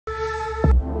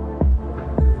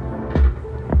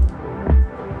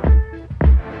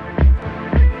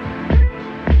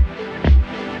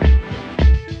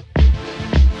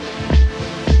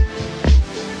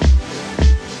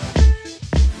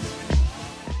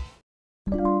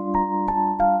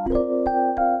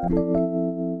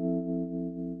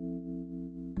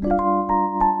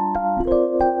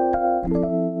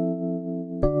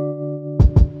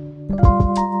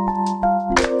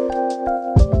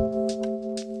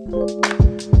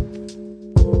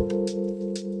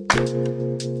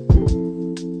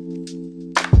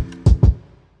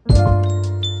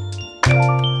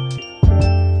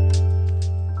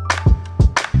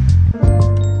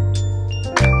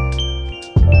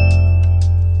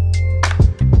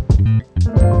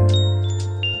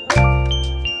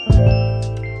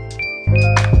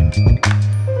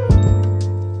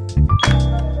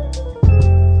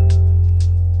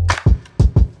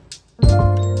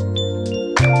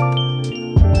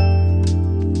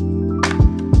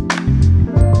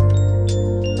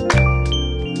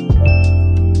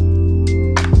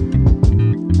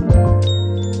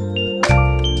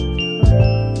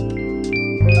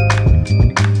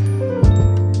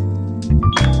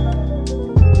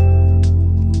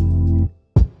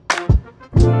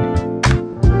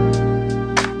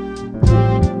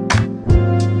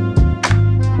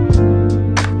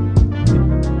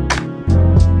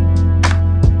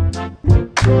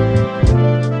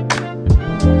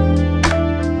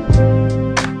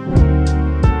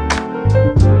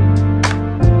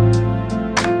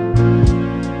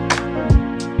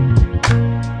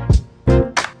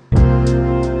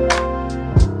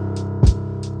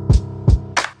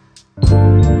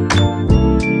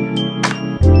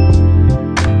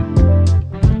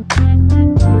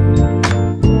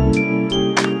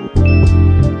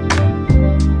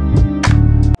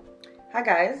Hi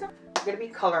guys, I'm going to be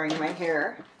coloring my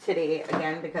hair today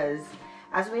again because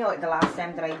as we know, the last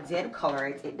time that I did color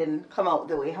it, it didn't come out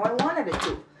the way how I wanted it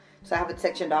to. So I have it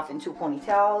sectioned off in 2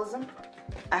 ponytails.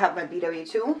 I have my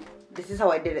BW2. This is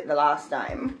how I did it the last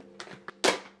time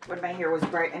when my hair was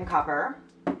bright and copper.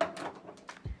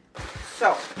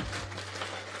 So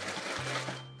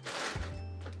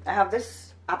I have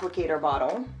this applicator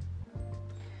bottle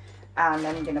and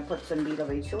I'm going to put some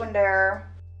BW2 in there.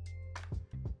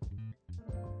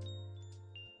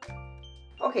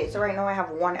 Okay, so right now I have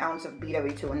 1 ounce of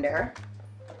BW2 in there.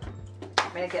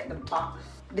 I'm gonna get the box.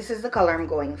 This is the color I'm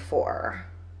going for.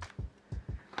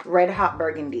 Red Hot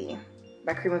Burgundy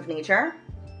by Cream of Nature.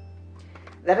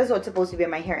 That is what's supposed to be in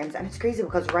my hair ends. And it's crazy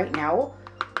because right now,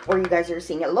 where you guys are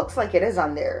seeing, it looks like it is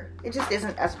on there. It just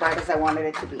isn't as bright as I wanted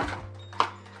it to be.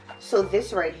 So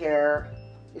this right here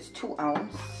is 2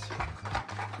 ounce.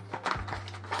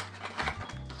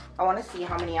 I want to see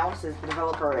how many ounces the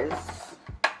developer is.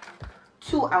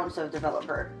 2 ounce of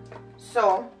developer.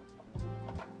 So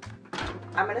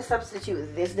I'm going to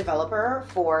substitute this developer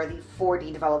for the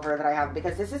 4D developer that I have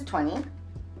because this is 20.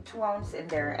 2 ounce in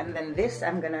there, and then this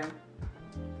I'm going to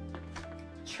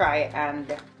try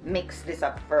and mix this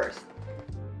up first.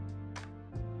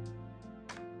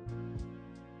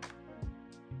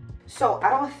 So I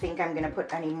don't think I'm going to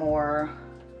put any more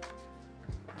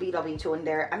BW2 in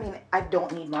there. I mean, I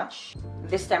don't need much.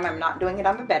 This time I'm not doing it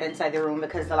on the bed inside the room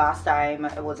because the last time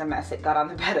it was a mess. It got on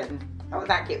the bed and that was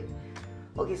that cute.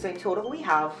 Okay, so in total we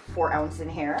have 4 ounces in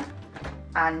here,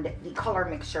 and the color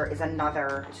mixture is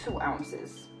another 2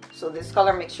 ounces. So this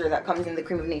color mixture that comes in the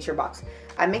Cream of Nature box,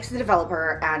 I mix the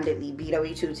developer and the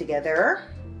BW2 together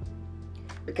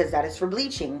because that is for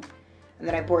bleaching, and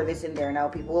then I pour this in there. Now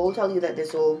people will tell you that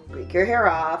this will break your hair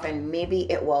off, and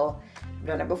maybe it will. I've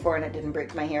done it before and it didn't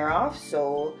break my hair off,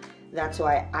 so that's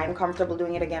why I'm comfortable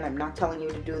doing it again. I'm not telling you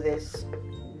to do this.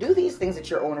 Do these things at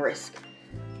your own risk.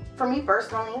 For me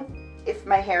personally, if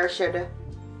my hair should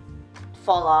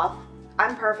fall off,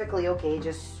 I'm perfectly okay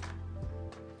just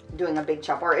doing a big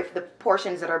chop. Or if the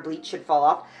portions that are bleached should fall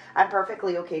off, I'm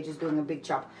perfectly okay just doing a big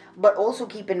chop. But also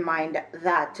keep in mind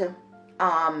that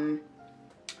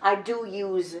I do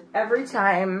use, every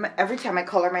time I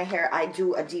color my hair, I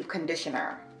do a deep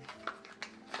conditioner.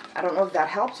 I don't know if that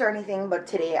helps or anything, but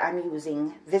today I'm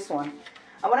using this one.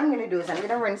 And what I'm going to do is I'm going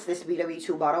to rinse this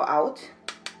BW2 bottle out.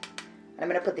 And I'm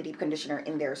going to put the deep conditioner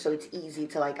in there so it's easy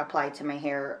to like apply to my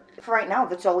hair. For right now,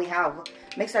 that's all we have.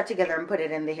 Mix that together and put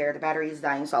it in the hair. The battery is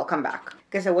dying, so I'll come back.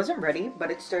 Because I wasn't ready, but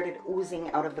it started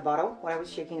oozing out of the bottle when I was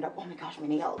shaking it up. Oh my gosh, my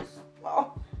nails.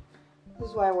 Oh, this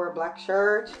is why I wear a black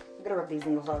shirt. I'm going to rub these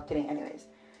nails off today anyways.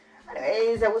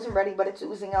 Anyways, I wasn't ready, but it's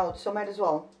oozing out, so might as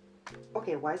well.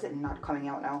 Okay, why is it not coming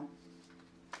out now?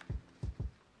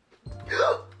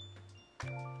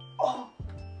 Oh,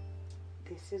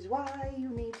 this is why you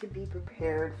need to be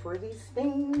prepared for these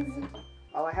things.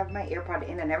 Oh, I have my AirPod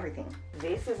in and everything.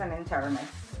 This is an entire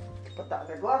mess. Put the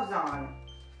other gloves on.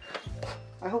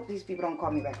 I hope these people don't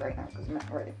call me back right now because I'm not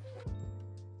ready.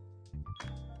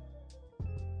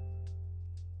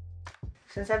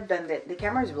 Since I've done that, the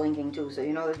camera is blinking too, so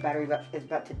you know this battery is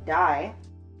about to die.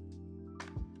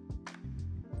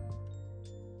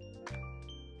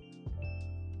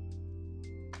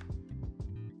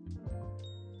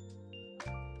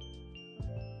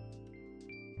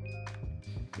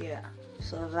 Yeah,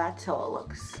 so that's how it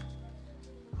looks.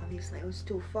 Obviously I was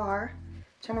too far. I'm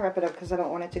trying to wrap it up because I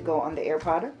don't want it to go on the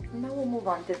AirPod. And now we'll move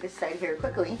on to this side here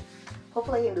quickly.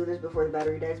 Hopefully I can do this before the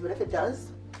battery dies, but if it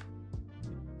does,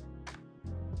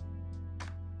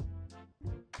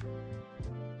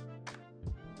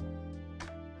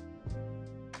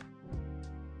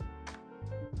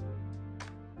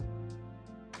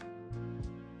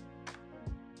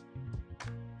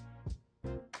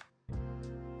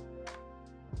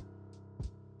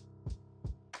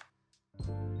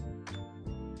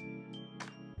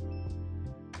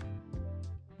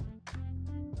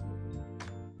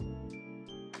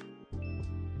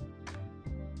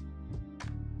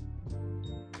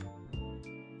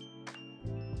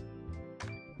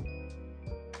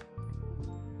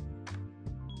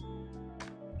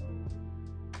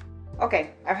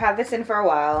 okay, I've had this in for a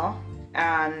while,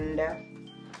 and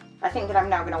I think that I'm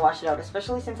now going to wash it out,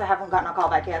 especially since I haven't gotten a call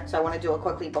back yet, so I want to do it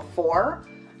quickly before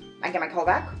I get my call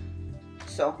back.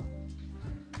 So,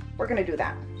 we're going to do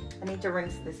that. I need to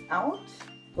rinse this out.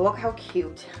 Look how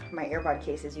cute my earbud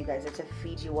case is, you guys. It's a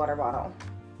Fiji water bottle.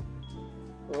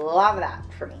 Love that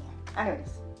for me. Anyways,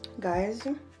 guys,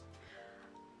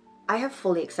 I have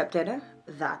fully accepted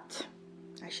that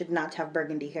I should not have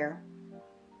burgundy hair.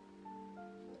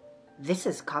 This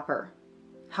is copper.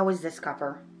 How is this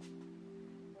copper?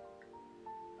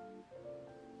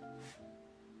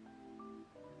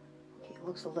 Okay, it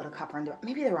looks a little copper on the,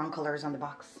 maybe the wrong color is on the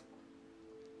box.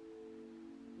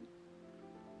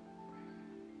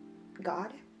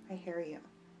 God, I hear you.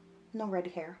 No red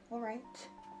hair, all right.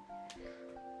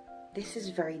 This is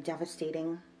very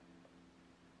devastating.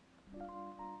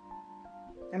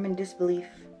 I'm in disbelief.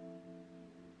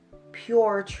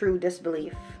 Pure, true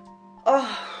disbelief.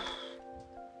 Oh.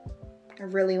 I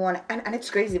really want to, and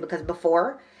it's crazy because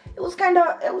before it was kind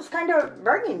of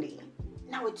burgundy.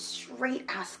 Now it's straight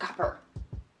ass copper.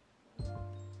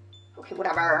 Okay,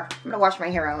 whatever. I'm gonna wash my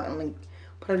hair out and like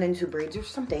put it into braids or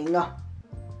something.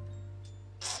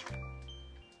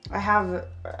 I have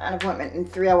an appointment in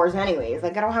 3 hours anyways.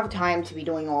 Like I don't have time to be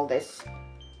doing all this.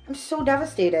 I'm so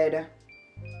devastated.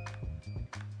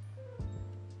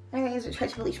 Anyways, I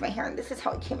tried to bleach my hair and this is how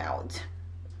it came out.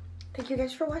 Thank you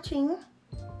guys for watching.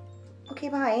 Okay,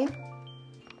 bye.